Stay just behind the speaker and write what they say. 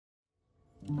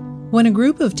When a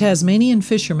group of Tasmanian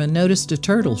fishermen noticed a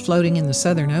turtle floating in the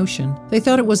Southern Ocean, they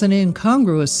thought it was an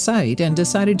incongruous sight and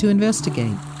decided to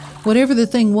investigate. Whatever the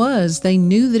thing was, they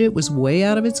knew that it was way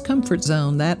out of its comfort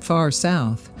zone that far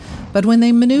south. But when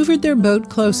they maneuvered their boat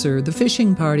closer, the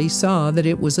fishing party saw that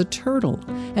it was a turtle,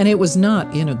 and it was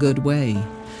not in a good way.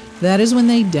 That is when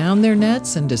they downed their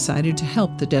nets and decided to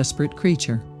help the desperate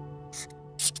creature.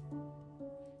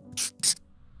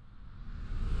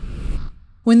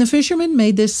 When the fishermen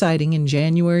made this sighting in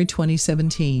January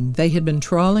 2017, they had been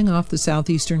trawling off the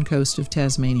southeastern coast of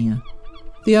Tasmania.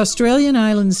 The Australian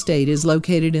island state is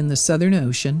located in the Southern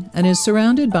Ocean and is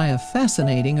surrounded by a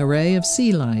fascinating array of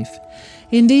sea life.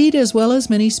 Indeed, as well as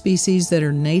many species that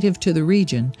are native to the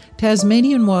region,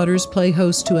 Tasmanian waters play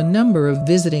host to a number of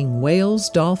visiting whales,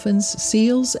 dolphins,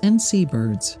 seals, and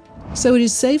seabirds. So it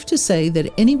is safe to say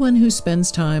that anyone who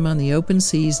spends time on the open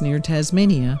seas near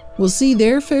Tasmania will see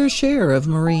their fair share of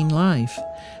marine life.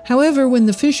 However, when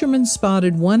the fishermen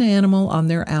spotted one animal on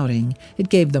their outing, it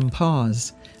gave them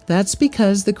pause. That's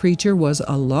because the creature was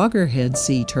a loggerhead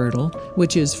sea turtle,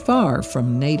 which is far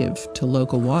from native to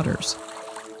local waters.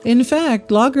 In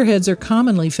fact, loggerheads are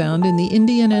commonly found in the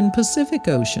Indian and Pacific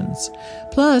Oceans.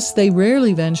 Plus, they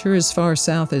rarely venture as far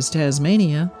south as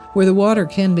Tasmania, where the water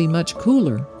can be much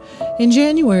cooler. In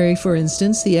January, for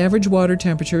instance, the average water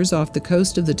temperatures off the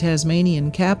coast of the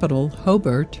Tasmanian capital,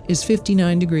 Hobart, is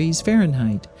 59 degrees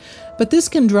Fahrenheit. But this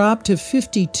can drop to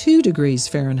 52 degrees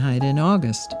Fahrenheit in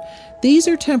August. These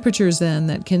are temperatures, then,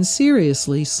 that can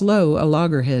seriously slow a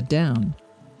loggerhead down.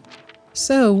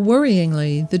 So,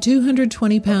 worryingly, the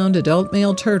 220-pound adult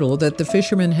male turtle that the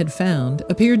fishermen had found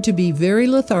appeared to be very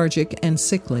lethargic and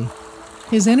sickly.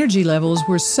 His energy levels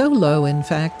were so low, in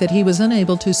fact, that he was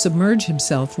unable to submerge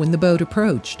himself when the boat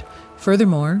approached.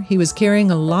 Furthermore, he was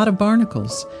carrying a lot of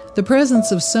barnacles. The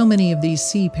presence of so many of these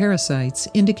sea parasites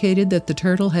indicated that the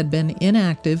turtle had been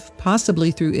inactive,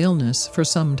 possibly through illness, for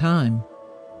some time.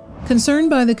 Concerned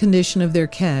by the condition of their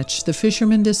catch, the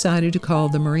fishermen decided to call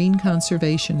the Marine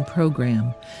Conservation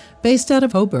Program. Based out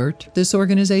of Hobart, this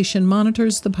organization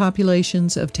monitors the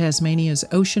populations of Tasmania's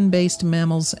ocean-based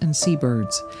mammals and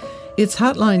seabirds. Its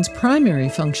hotline's primary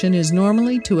function is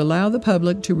normally to allow the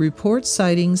public to report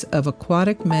sightings of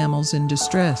aquatic mammals in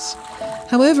distress.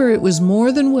 However, it was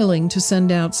more than willing to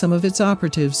send out some of its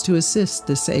operatives to assist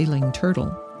this ailing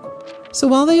turtle. So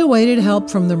while they awaited help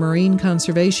from the Marine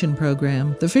Conservation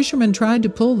Program, the fishermen tried to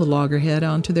pull the loggerhead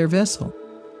onto their vessel.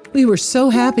 "We were so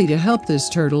happy to help this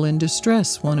turtle in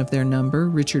distress," one of their number,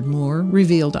 Richard Moore,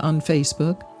 revealed on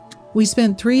Facebook. "We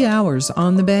spent 3 hours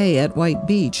on the bay at White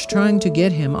Beach trying to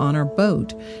get him on our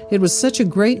boat. It was such a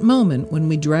great moment when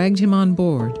we dragged him on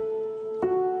board."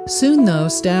 Soon, though,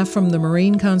 staff from the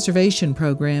Marine Conservation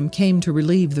Program came to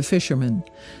relieve the fishermen.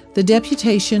 The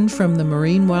deputation from the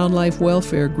Marine Wildlife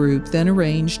Welfare Group then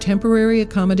arranged temporary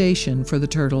accommodation for the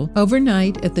turtle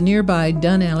overnight at the nearby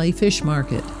Dun Alley Fish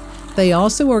Market. They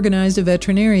also organized a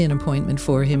veterinarian appointment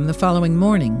for him the following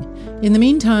morning. In the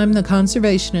meantime, the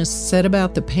conservationists set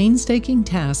about the painstaking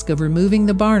task of removing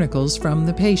the barnacles from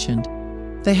the patient.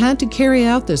 They had to carry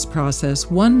out this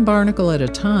process one barnacle at a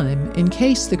time in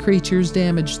case the creatures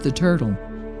damaged the turtle.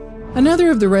 Another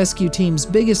of the rescue team's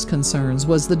biggest concerns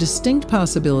was the distinct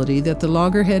possibility that the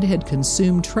loggerhead had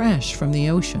consumed trash from the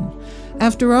ocean.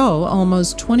 After all,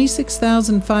 almost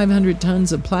 26,500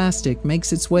 tons of plastic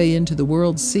makes its way into the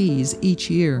world's seas each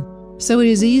year, so it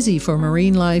is easy for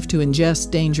marine life to ingest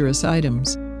dangerous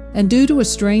items. And due to a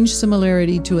strange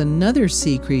similarity to another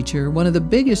sea creature, one of the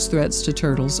biggest threats to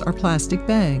turtles are plastic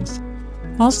bags.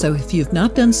 Also, if you've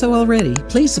not done so already,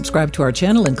 please subscribe to our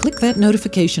channel and click that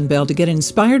notification bell to get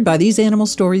inspired by these animal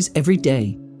stories every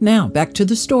day. Now, back to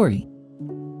the story.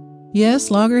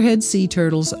 Yes, loggerhead sea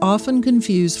turtles often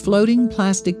confuse floating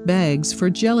plastic bags for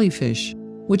jellyfish,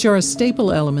 which are a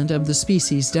staple element of the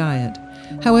species' diet.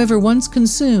 However, once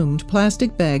consumed,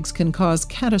 plastic bags can cause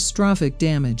catastrophic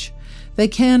damage. They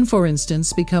can, for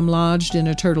instance, become lodged in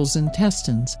a turtle's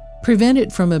intestines, prevent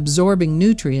it from absorbing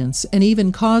nutrients, and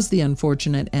even cause the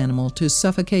unfortunate animal to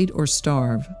suffocate or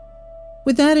starve.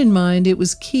 With that in mind, it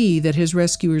was key that his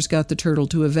rescuers got the turtle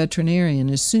to a veterinarian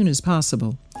as soon as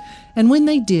possible. And when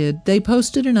they did, they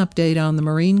posted an update on the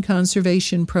Marine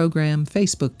Conservation Program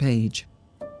Facebook page.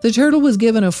 The turtle was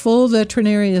given a full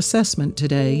veterinary assessment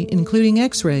today, including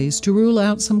x-rays to rule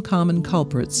out some common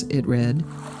culprits, it read.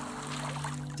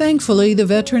 Thankfully, the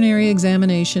veterinary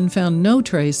examination found no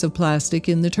trace of plastic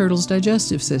in the turtle's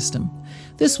digestive system.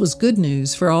 This was good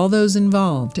news for all those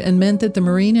involved and meant that the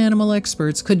marine animal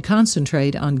experts could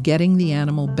concentrate on getting the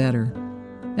animal better.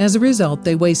 As a result,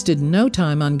 they wasted no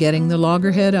time on getting the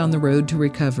loggerhead on the road to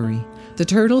recovery. The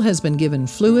turtle has been given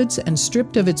fluids and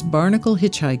stripped of its barnacle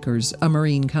hitchhikers, a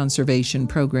Marine Conservation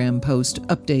Program post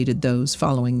updated those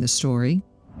following the story.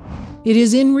 It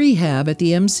is in rehab at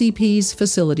the MCP's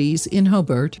facilities in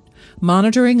Hobart.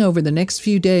 Monitoring over the next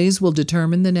few days will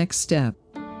determine the next step.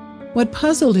 What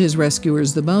puzzled his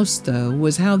rescuers the most, though,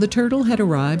 was how the turtle had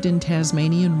arrived in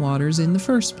Tasmanian waters in the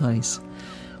first place.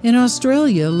 In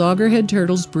Australia, loggerhead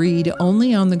turtles breed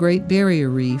only on the Great Barrier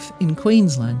Reef in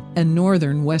Queensland and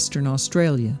northern Western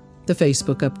Australia, the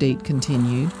Facebook update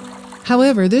continued.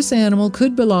 However, this animal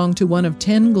could belong to one of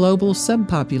 10 global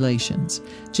subpopulations.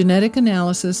 Genetic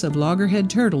analysis of loggerhead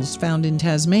turtles found in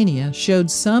Tasmania showed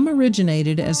some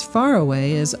originated as far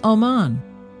away as Oman.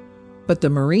 But the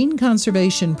Marine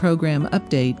Conservation Program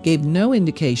update gave no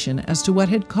indication as to what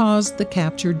had caused the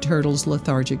captured turtle's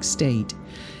lethargic state.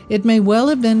 It may well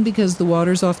have been because the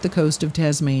waters off the coast of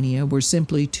Tasmania were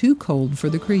simply too cold for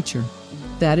the creature.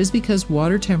 That is because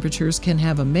water temperatures can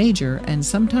have a major and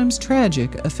sometimes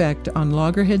tragic effect on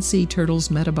loggerhead sea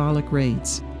turtles' metabolic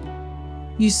rates.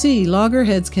 You see,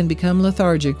 loggerheads can become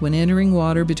lethargic when entering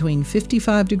water between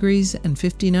 55 degrees and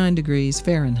 59 degrees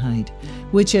Fahrenheit,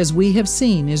 which, as we have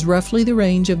seen, is roughly the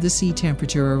range of the sea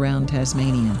temperature around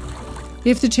Tasmania.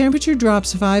 If the temperature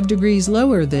drops 5 degrees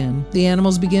lower, then the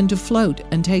animals begin to float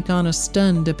and take on a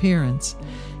stunned appearance.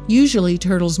 Usually,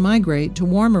 turtles migrate to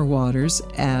warmer waters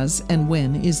as and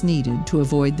when is needed to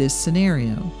avoid this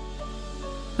scenario.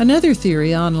 Another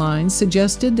theory online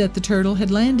suggested that the turtle had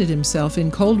landed himself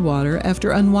in cold water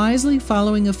after unwisely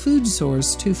following a food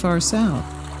source too far south.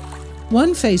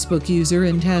 One Facebook user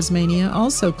in Tasmania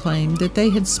also claimed that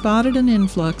they had spotted an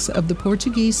influx of the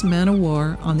Portuguese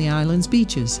man-o-war on the island's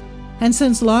beaches. And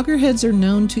since loggerheads are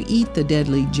known to eat the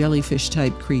deadly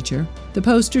jellyfish-type creature, the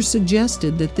poster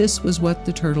suggested that this was what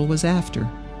the turtle was after.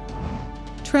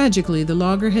 Tragically, the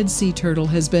loggerhead sea turtle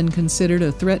has been considered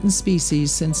a threatened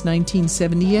species since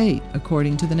 1978,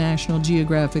 according to the National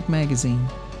Geographic magazine.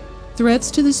 Threats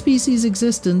to the species'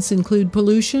 existence include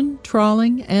pollution,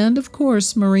 trawling, and, of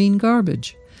course, marine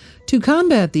garbage. To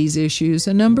combat these issues,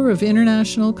 a number of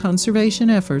international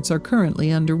conservation efforts are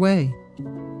currently underway.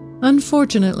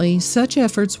 Unfortunately, such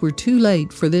efforts were too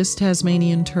late for this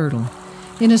Tasmanian turtle.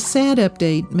 In a sad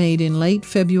update made in late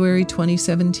February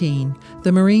 2017,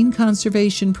 the Marine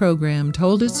Conservation Program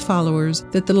told its followers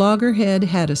that the loggerhead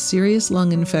had a serious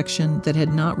lung infection that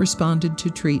had not responded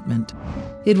to treatment.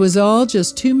 It was all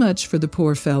just too much for the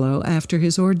poor fellow after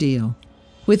his ordeal.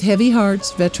 With heavy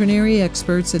hearts, veterinary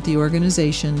experts at the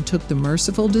organization took the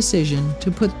merciful decision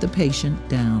to put the patient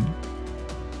down.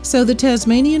 So the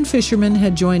Tasmanian fishermen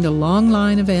had joined a long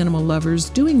line of animal lovers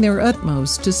doing their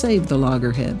utmost to save the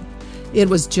loggerhead. It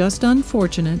was just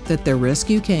unfortunate that their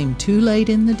rescue came too late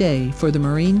in the day for the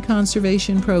Marine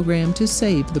Conservation Program to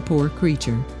save the poor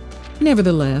creature.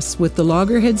 Nevertheless, with the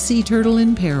loggerhead sea turtle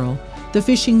in peril, the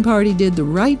fishing party did the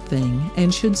right thing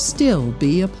and should still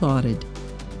be applauded.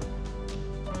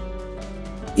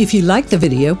 If you liked the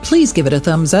video, please give it a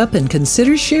thumbs up and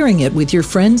consider sharing it with your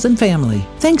friends and family.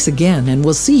 Thanks again, and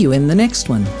we'll see you in the next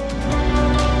one.